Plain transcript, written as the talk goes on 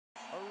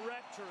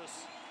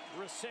rapturous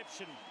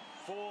reception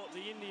for the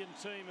Indian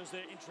team as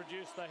they're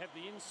introduced. They have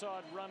the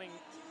inside running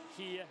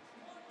here,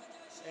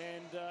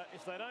 and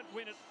if they don't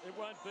win it, it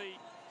won't be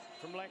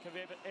from lack of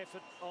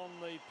effort on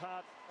the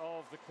part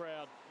of the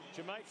crowd.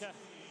 Jamaica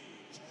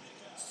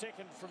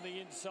second from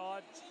the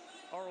inside.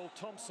 Oral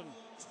Thompson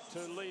to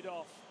lead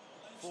off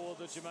for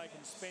the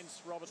Jamaicans.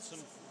 Spence, Robertson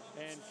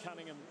and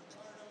Cunningham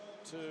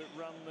to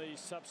run the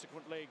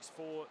subsequent legs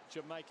for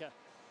Jamaica.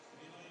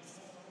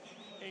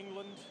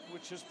 England,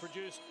 which has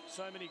produced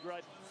so many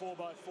great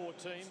 4x4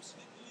 teams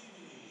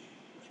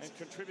and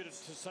contributed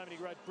to so many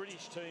great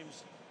British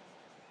teams.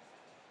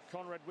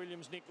 Conrad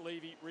Williams, Nick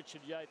Levy,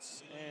 Richard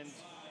Yates and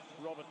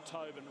Robert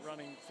Tobin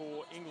running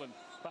for England.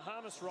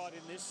 Bahamas right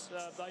in this.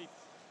 They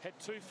had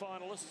two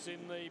finalists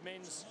in the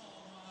men's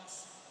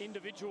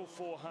individual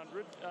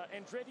 400.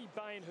 Andretti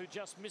Bain, who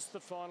just missed the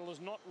final,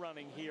 is not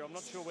running here. I'm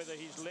not sure whether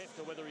he's left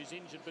or whether he's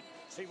injured, but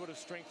he would have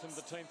strengthened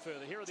the team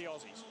further. Here are the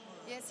Aussies.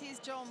 Yes, here's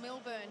Joel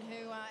Milburn,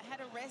 who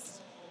had a rest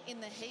in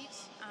the heat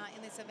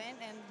in this event,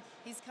 and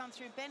he's come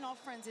through. Ben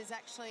Offrens is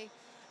actually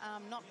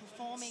not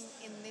performing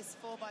in this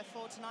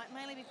 4x4 tonight,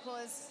 mainly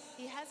because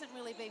he hasn't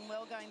really been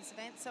well going this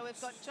event. So we've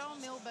got Joel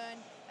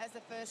Milburn as the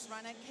first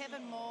runner,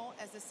 Kevin Moore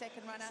as the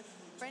second runner,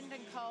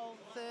 Brendan Cole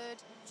third,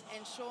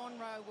 and Sean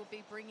Rowe will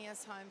be bringing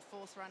us home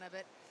fourth runner.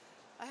 But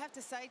I have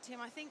to say, Tim,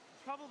 I think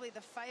probably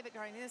the favourite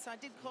going in this, I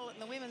did call it in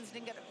the women's,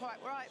 didn't get it quite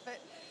right, but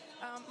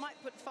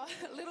might put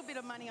a little bit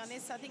of money on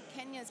this. I think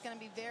Kenya is going to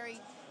be very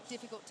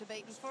difficult to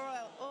beat. And for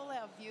all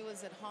our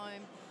viewers at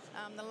home,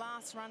 the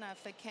last runner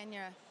for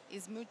Kenya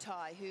is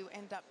Mutai, who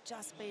ended up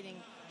just beating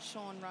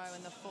Sean Rowe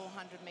in the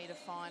 400-metre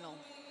final.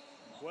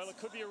 Well, it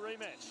could be a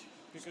rematch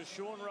because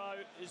Sean Rowe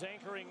is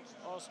anchoring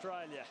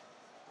Australia.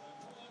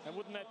 And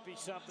wouldn't that be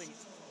something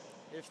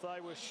if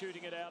they were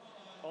shooting it out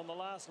on the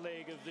last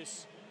leg of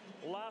this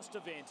last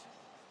event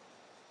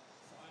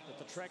at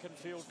the track and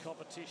field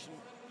competition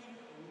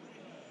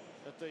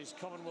at these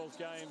Commonwealth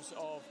Games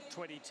of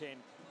 2010.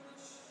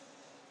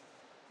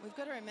 We've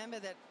got to remember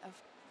that a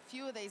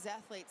few of these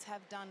athletes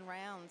have done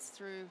rounds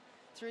through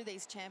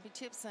these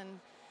championships, and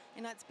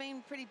you know it's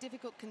been pretty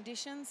difficult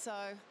conditions,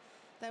 so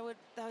they would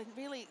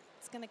really,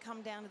 it's going to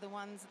come down to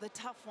the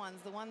tough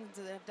ones, the ones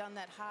that have done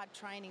that hard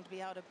training to be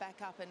able to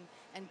back up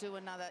and do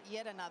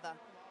yet another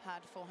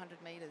hard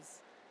 400 metres.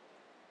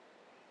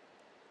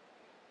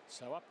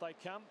 So up they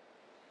come.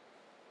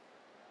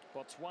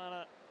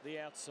 Botswana the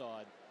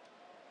outside,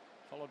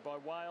 followed by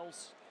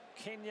Wales,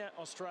 Kenya,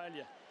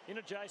 Australia in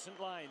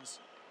adjacent lanes.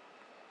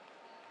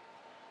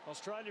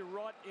 Australia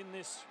right in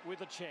this with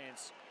a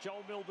chance.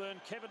 Joel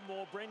Milburn, Kevin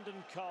Moore,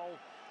 Brendan Cole,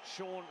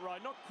 Sean Rowe.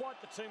 Not quite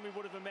the team we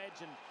would have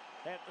imagined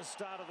at the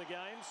start of the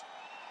games.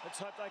 Let's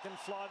hope they can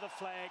fly the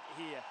flag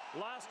here.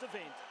 Last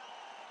event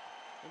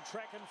in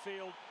track and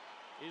field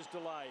is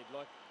delayed,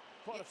 like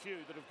quite a few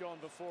that have gone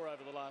before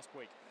over the last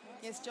week.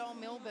 Yes, Joel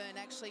Milburn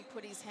actually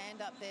put his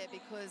hand up there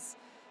because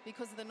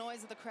of the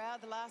noise of the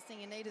crowd. The last thing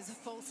you need is a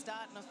full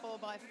start in a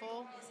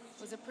 4x4.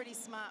 It was a pretty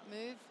smart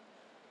move.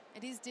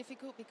 It is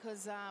difficult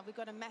because we've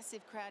got a massive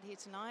crowd here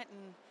tonight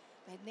and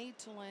they need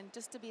to learn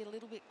just to be a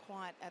little bit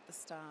quiet at the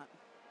start.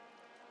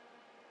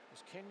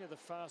 Was Kenya the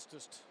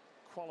fastest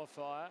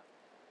qualifier?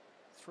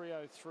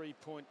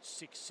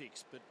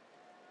 3:03.66, but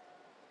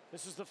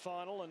this is the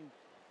final and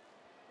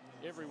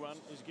everyone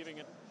is giving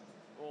it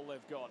all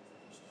they've got.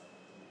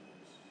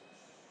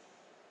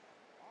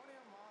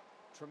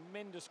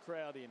 Tremendous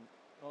crowd in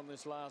on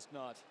this last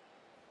night.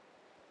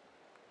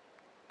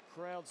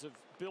 Crowds have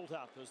built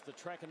up as the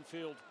track and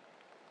field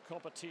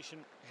competition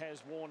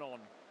has worn on.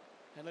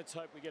 And let's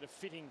hope we get a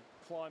fitting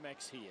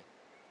climax here.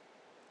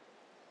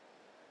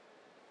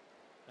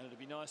 And it'd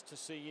be nice to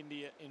see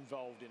India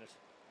involved in it.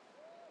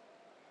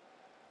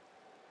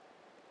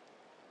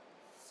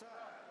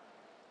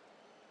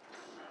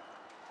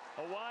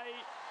 Away,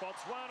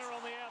 Botswana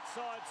on the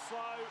outside,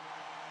 slow.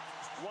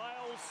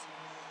 Wales,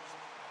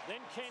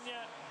 then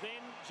Kenya,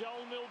 then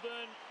Joel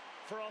Milburn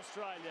for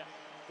Australia.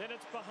 Then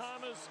it's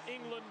Bahamas,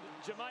 England,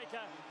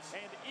 Jamaica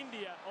and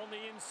India on the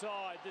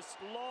inside. This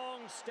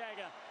long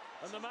stagger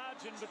and the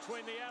margin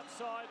between the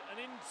outside and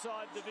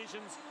inside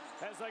divisions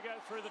as they go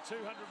through the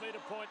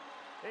 200-metre point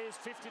is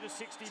 50 to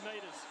 60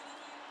 metres.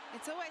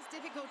 It's always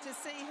difficult to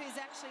see who's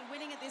actually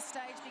winning at this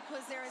stage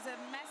because there is a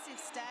massive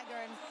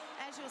stagger, and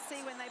as you'll see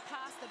when they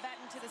pass the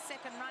baton to the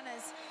second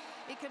runners,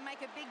 it can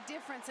make a big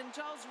difference. And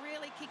Joel's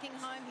really kicking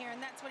home here,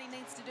 and that's what he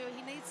needs to do.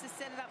 He needs to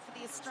set it up for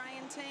the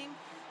Australian team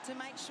to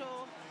make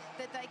sure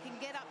that they can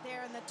get up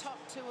there in the top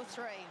 2 or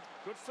 3.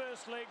 Good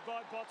first leg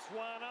by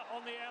Botswana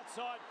on the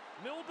outside.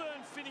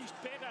 Milburn finished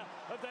better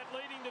of that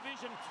leading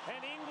division, and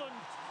England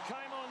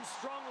came on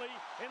strongly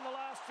in the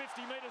last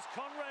 50 metres.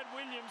 Conrad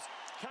Williams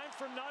came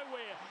from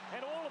nowhere,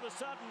 and all of a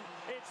sudden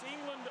it's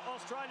England,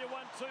 Australia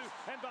 1-2,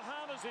 and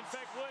Bahamas in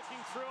fact working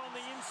through on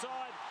the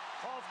inside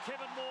of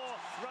Kevin Moore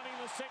running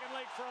the second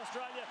leg for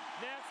Australia.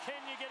 Now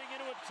Kenya getting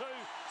into it too.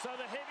 So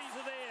the heavies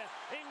are there.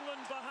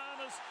 England,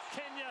 Bahamas,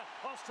 Kenya,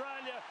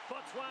 Australia,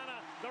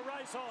 Botswana. The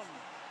race on.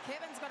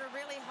 Kevin's got to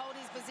really hold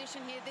his position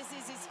here. This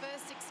is his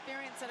first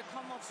experience at a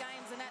Commonwealth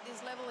Games, and at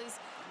this level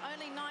he's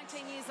only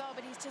 19 years old,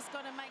 but he's just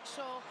got to make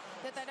sure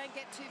that they don't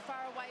get too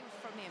far away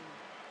from him.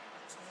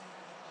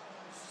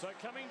 So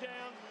coming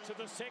down to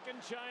the second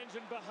change,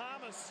 and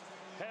Bahamas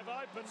have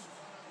opened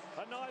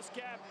a nice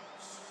gap.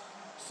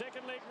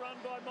 Second leg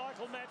run by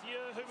Michael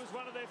Mathieu, who was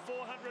one of their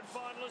 400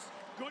 finalists.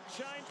 Good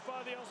change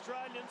by the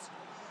Australians.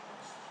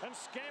 And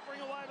scampering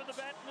away with the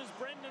baton is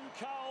Brendan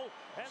Cole,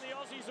 and the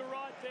Aussies are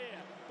right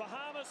there.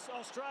 Bahamas,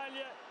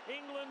 Australia,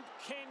 England,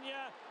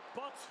 Kenya,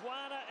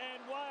 Botswana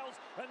and Wales,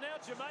 and now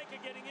Jamaica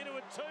getting into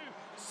it too.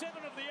 7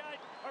 of the 8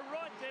 are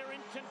right there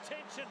in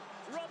contention.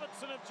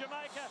 Robertson of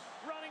Jamaica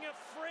running a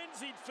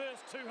frenzied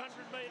first 200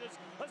 metres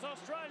as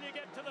Australia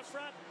get to the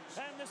front,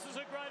 and this is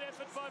a great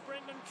effort by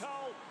Brendan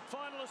Cole,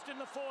 finalist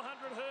in the 400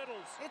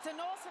 hurdles. It's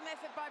an awesome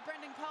effort by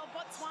Brendan Cole.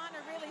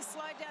 Botswana really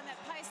slowed down that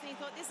pace, and he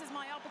thought, this is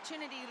my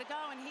opportunity to go,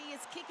 and he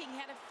is kicking. He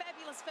had a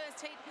fabulous first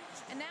heat,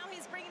 and now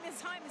he's bringing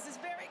this home. This is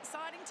very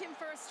exciting, Tim,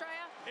 for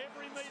Australia.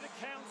 Every metre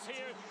counts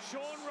here.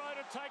 Sean Rowe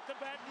to take the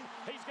baton.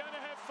 He's going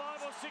to have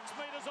 5 or 6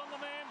 metres on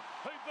the man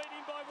who beat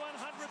him by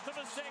 100th of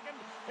a second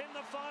in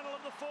the final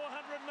of the 400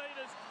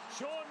 metres.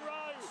 Sean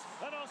Rowe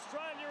and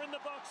Australia in the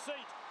box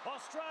seat.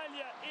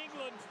 Australia,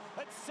 England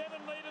at 7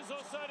 metres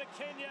or so to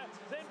Kenya,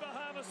 then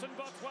Bahamas and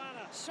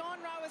Botswana. Sean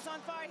Rowe is on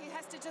fire. He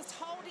has to just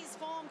hold his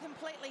form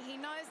completely. He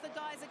knows the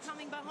guys are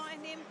coming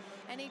behind him,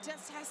 and he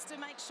just has to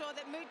make sure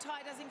that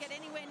Mutai doesn't get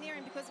anywhere near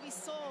him, because we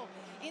saw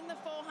in the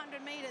 400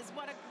 metres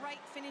what a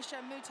great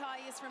finisher Mutai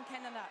is from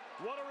Canada.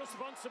 What a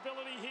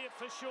responsibility here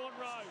for Sean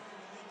Rowe.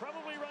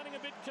 Probably running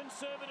a bit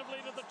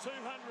conservatively to the 200.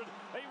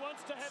 He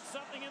wants to have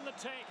something in the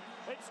tank.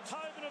 It's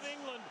Tobin of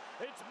England.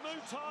 It's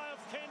Mutai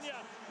of Kenya.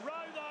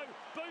 Rowe, though,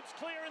 boots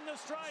clear in the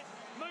straight.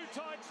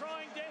 Mutai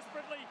trying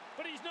desperately,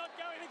 but he's not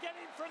going to get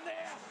in from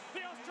there.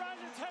 The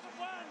Australians haven't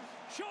won.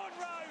 Sean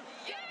Rowe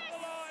gets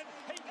the line.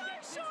 He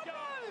gets his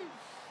gold.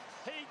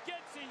 He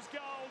gets his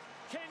gold.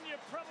 Kenya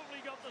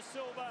probably got the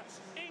silver.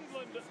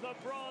 England the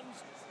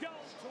bronze.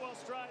 Gold to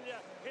Australia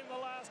in the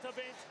last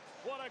event.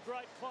 What a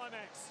great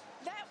climax.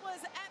 That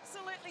was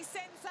absolutely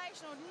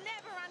sensational.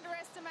 Never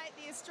underestimate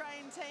the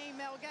Australian team,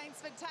 Mel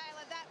Gainsford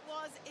Taylor. That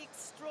was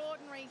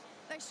extraordinary.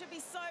 They should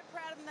be so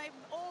proud of them. They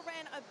all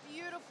ran a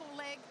beautiful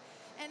leg,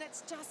 and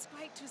it's just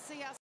great to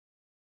see us